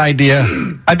float that idea?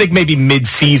 I think maybe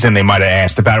mid-season they might have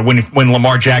asked about it when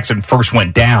Lamar Jackson first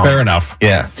went down. Fair enough.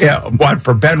 Yeah. Yeah. What,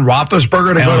 for Ben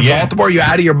Roethlisberger to go to Baltimore? You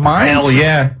out of your mind? Hell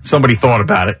yeah. Somebody thought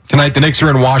about it. Tonight, the Knicks are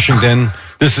in Washington.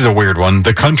 This is a weird one.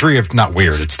 The country of, not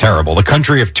weird, it's terrible. The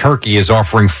country of Turkey is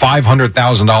offering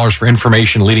 $500,000 for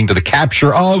information leading to the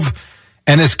capture of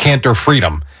Enes Kanter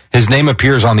Freedom. His name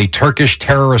appears on the Turkish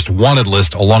terrorist wanted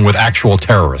list along with actual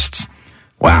terrorists.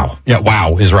 Wow. Yeah,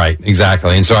 wow is right.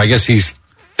 Exactly. And so I guess he's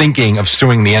thinking of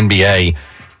suing the NBA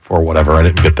for whatever. I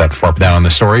didn't get that far down in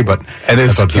the story, but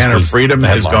Enes Kanter Freedom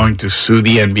is going to sue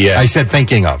the NBA. I said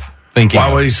thinking of.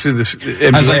 Why would he sue the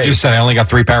NBA? As I just said, I only got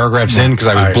 3 paragraphs in because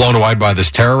I was blown away by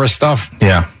this terrorist stuff.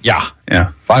 Yeah.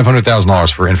 $500,000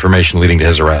 $500,000 for information leading to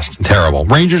his arrest. Terrible.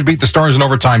 Rangers beat the Stars in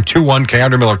overtime 2-1.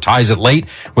 Keandre Miller ties it late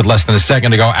with less than a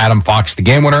second to go. Adam Fox, the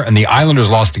game winner. And the Islanders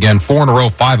lost again, 4 in a row,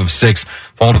 5 of 6.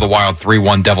 Fall to the Wild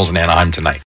 3-1. Devils in Anaheim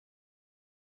tonight.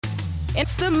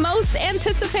 It's the most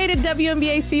anticipated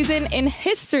WNBA season in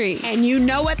history. And you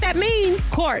know what that means.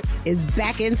 Court is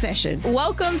back in session.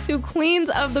 Welcome to Queens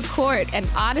of the Court, an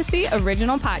Odyssey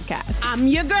original podcast. I'm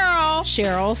your girl,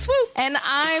 Cheryl Swoops. And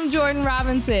I'm Jordan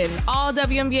Robinson. All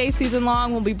WNBA season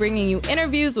long, we'll be bringing you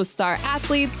interviews with star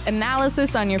athletes,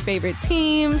 analysis on your favorite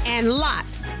teams, and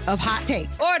lots of hot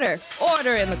takes.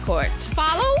 Order in the court.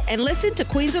 Follow and listen to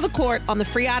Queens of the Court on the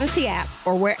free Odyssey app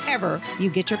or wherever you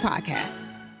get your podcasts.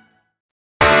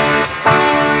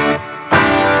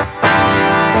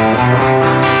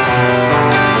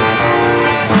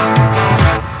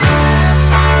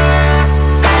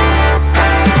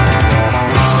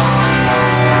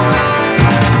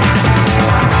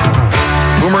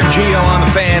 Boomer Gio on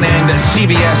the Fan and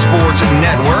CBS Sports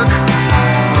Network.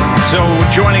 So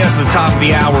joining us at the top of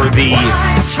the hour, the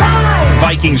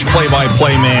Vikings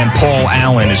play-by-play man, Paul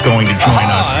Allen, is going to join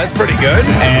us. That's pretty good.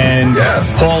 And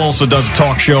Paul also does a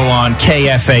talk show on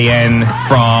KFAN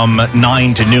from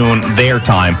 9 to noon their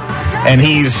time. And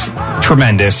he's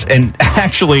tremendous. And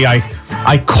actually,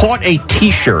 I caught a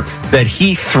T-shirt that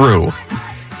he threw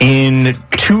in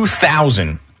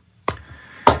 2000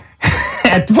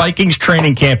 at Vikings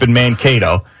training camp in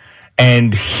Mankato.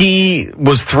 And he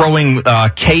was throwing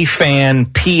K-Fan,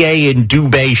 PA, and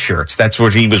Dubé shirts. That's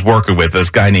what he was working with,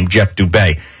 this guy named Jeff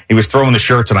Dubé. He was throwing the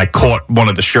shirts, and I caught one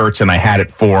of the shirts, and I had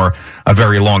it for a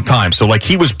very long time. So, like,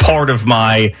 he was part of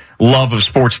my love of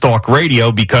sports talk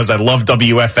radio because I love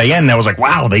WFAN. And I was like,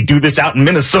 wow, they do this out in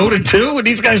Minnesota, too? And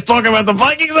these guys talking about the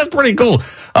Vikings? That's pretty cool.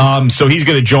 So he's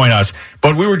going to join us.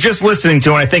 But we were just listening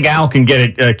to, and I think Al can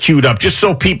get it queued up, just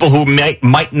so people who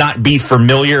might not be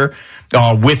familiar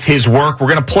with his work. We're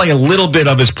going to play a little bit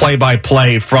of his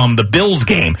play-by-play from the Bills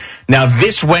game. Now,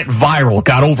 this went viral,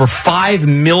 got over 5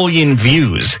 million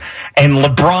views, and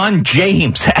LeBron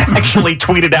James actually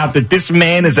tweeted out that this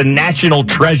man is a national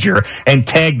treasure and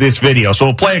tagged this video. So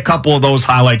we'll play a couple of those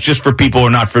highlights just for people who are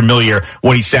not familiar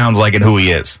what he sounds like and who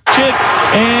he is.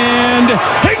 And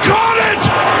he caught it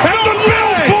at the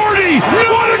Bills 40.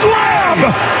 What a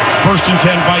grab! First and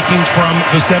 10 Vikings from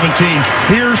the 17.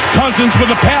 Here's Cousins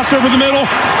with a pass over the middle.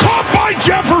 Caught by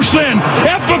Jefferson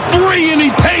at the 3, and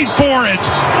he paid for it.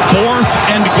 4th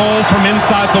and goal from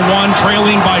inside the 1,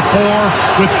 trailing by 4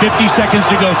 with 50 seconds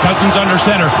to go. Cousins under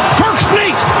center. Kirk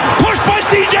sneaks. Pushed by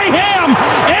C.J. Ham.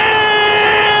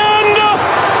 And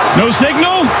no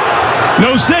signal.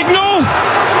 No signal.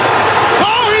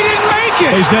 Oh, he didn't make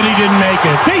it. They said he didn't make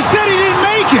it. They said he didn't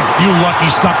make it. You lucky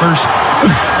suckers.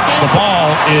 The ball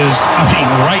is,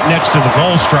 right next to the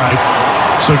goal stripe.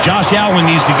 So Josh Allen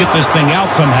needs to get this thing out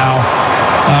somehow.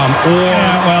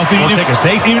 Or take a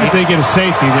safety. Even if they get a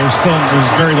safety, there's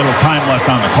very little time left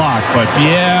on the clock. But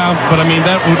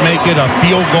that would make it a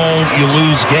field goal, you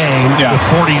lose game with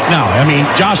 40. No,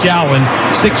 Josh Allen,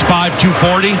 6'5",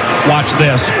 240. Watch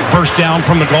this. First down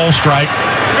from the goal stripe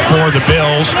for the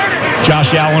Bills.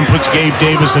 Josh Allen puts Gabe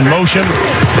Davis in motion,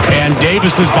 and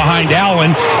Davis is behind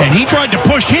Allen, and he tried to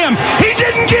push him. He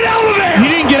didn't get out of there. He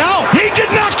didn't get out. He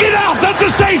did not get out. That's a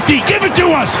safety. Give it to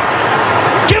us.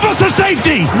 Give us a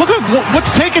safety. Look at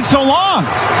what's taking so long.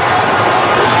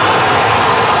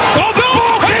 Oh, the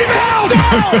ball came out.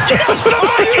 Yes, the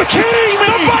Vikings. Kidding me.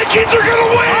 The Vikings are going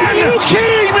to win. Are you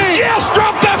kidding me? Yes,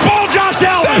 drop that ball, Josh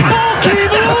Allen. That ball came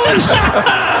loose.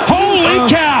 Holy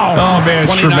cow. Oh, man,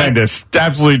 it's tremendous.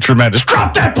 Absolutely tremendous.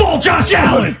 Drop that ball, Josh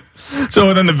Allen.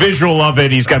 So then the visual of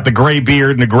it, he's got the gray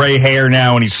beard and the gray hair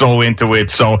now, and he's so into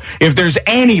it. So if there's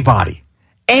anybody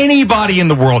in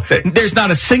the world, there's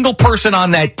not a single person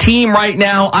on that team right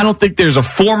now. I don't think there's a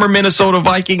former Minnesota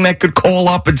Viking that could call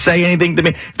up and say anything to me.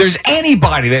 If there's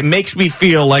anybody that makes me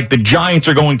feel like the Giants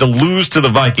are going to lose to the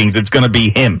Vikings, it's going to be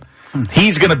him.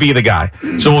 He's going to be the guy.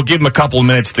 So we'll give him a couple of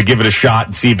minutes to give it a shot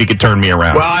and see if he can turn me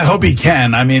around. Well, I hope he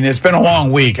can. It's been a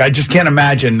long week. I just can't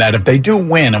imagine that if they do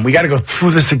win, and we got to go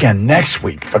through this again next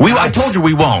week. I told you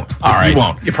we won't. All right. We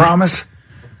won't. You promise?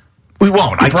 We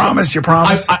won't. You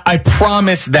promise? I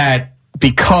promise that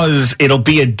because it'll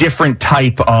be a different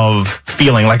type of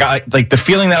feeling. Like the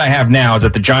feeling that I have now is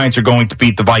that the Giants are going to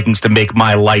beat the Vikings to make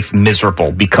my life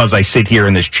miserable because I sit here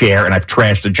in this chair and I've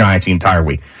trashed the Giants the entire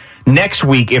week. Next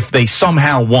week, if they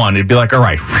somehow won, it'd be like, all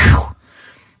right,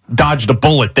 dodged a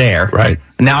bullet there. Right.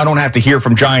 Now I don't have to hear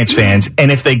from Giants fans.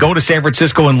 And if they go to San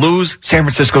Francisco and lose, San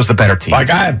Francisco's the better team. Like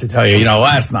I have to tell you,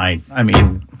 last night,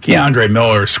 Keandre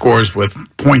Miller scores with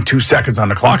 0.2 seconds on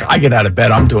the clock, I get out of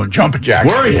bed. I'm doing jumping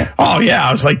jacks. Were you? Oh, yeah.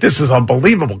 I was like, this is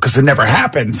unbelievable because it never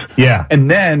happens. Yeah. And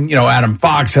then, Adam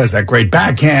Fox has that great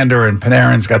backhander, and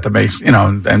Panarin's got the base,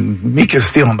 and Mika's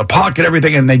stealing the puck and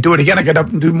everything, and they do it again. I get up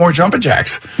and do more jumping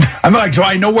jacks. I'm like, so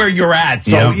I know where you're at.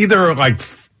 So either like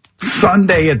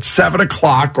Sunday at 7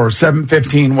 o'clock or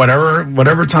 7:15,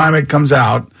 whatever time it comes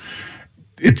out,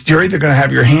 you're either going to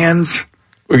have your hands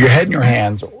or your head in your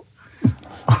hands,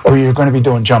 or you're going to be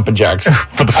doing jumping jacks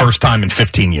for the first time in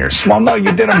 15 years. Well, no,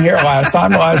 you did them here last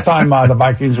time. The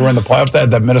Vikings were in the playoffs. They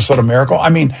had the Minnesota Miracle. I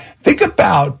mean, think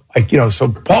about so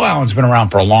Paul Allen's been around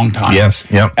for a long time. Yes,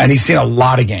 yep. And he's seen a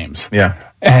lot of games. Yeah.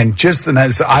 And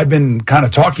as I've been kind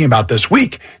of talking about this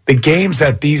week, the games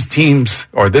that these teams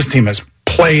or this team has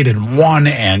played and won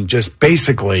and just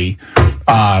basically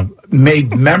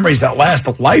made memories that last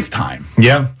a lifetime.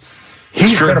 Yeah.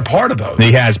 He's been a part of those.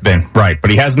 He has been, right.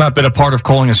 But he has not been a part of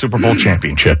calling a Super Bowl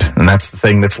championship. And that's the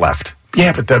thing that's left.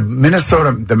 Yeah, but the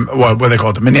Minnesota, what do they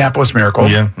call it? The Minneapolis Miracle.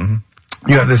 Yeah. Mm-hmm.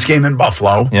 You have this game in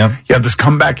Buffalo. Yeah. You have this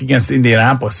comeback against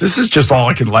Indianapolis. This is just all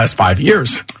like in the last 5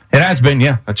 years. It has been,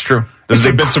 yeah. That's true.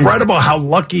 It's incredible how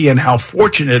lucky and how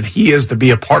fortunate he is to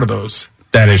be a part of those.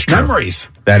 That is true. Memories.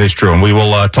 That is true. And we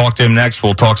will talk to him next.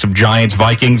 We'll talk some Giants,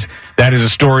 Vikings. That is a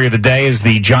story of the day as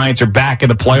the Giants are back in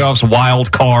the playoffs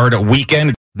wild card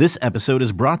weekend. This episode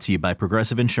is brought to you by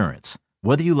Progressive Insurance.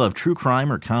 Whether you love true crime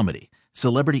or comedy,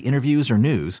 celebrity interviews or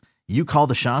news, you call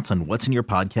the shots on what's in your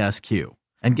podcast queue.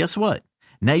 And guess what?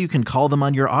 Now you can call them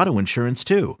on your auto insurance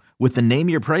too with the Name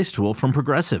Your Price tool from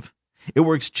Progressive. It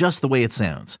works just the way it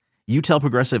sounds. You tell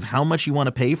Progressive how much you want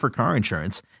to pay for car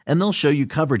insurance, and they'll show you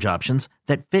coverage options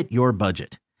that fit your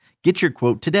budget. Get your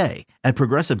quote today at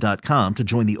Progressive.com to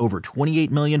join the over 28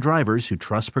 million drivers who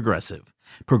trust Progressive.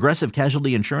 Progressive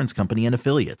Casualty Insurance Company and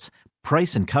Affiliates.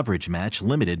 Price and coverage match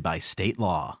limited by state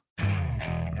law.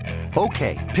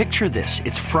 Okay, picture this.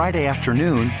 It's Friday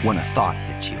afternoon when a thought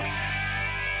hits you.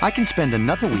 I can spend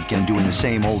another weekend doing the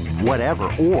same old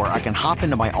whatever, or I can hop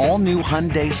into my all-new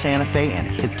Hyundai Santa Fe and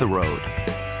hit the road.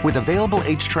 With available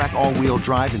H-Track all-wheel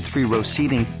drive and 3-row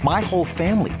seating, my whole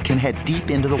family can head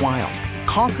deep into the wild.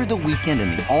 Conquer the weekend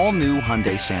in the all-new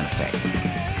Hyundai Santa Fe.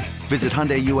 Visit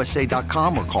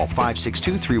HyundaiUSA.com or call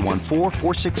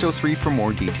 562-314-4603 for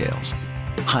more details.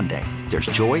 Hyundai, there's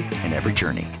joy in every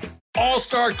journey.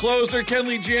 All-star closer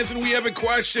Kenley Jansen, we have a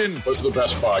question. What's the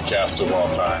best podcast of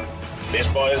all time?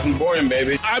 Baseball isn't boring,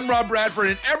 baby. I'm Rob Bradford,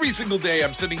 and every single day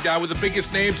I'm sitting down with the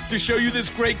biggest names to show you this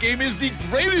great game is the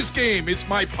greatest game. It's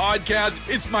my podcast.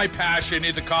 It's my passion.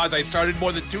 It's a cause I started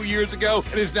more than 2 years ago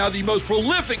and is now the most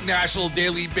prolific national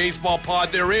daily baseball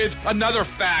pod there is. Another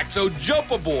fact, so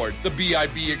jump aboard the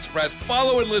BIB Express.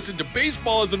 Follow and listen to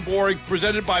Baseball Isn't Boring,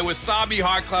 presented by Wasabi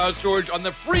Hot Cloud Storage on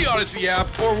the free Odyssey app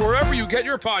or wherever you get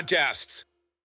your podcasts.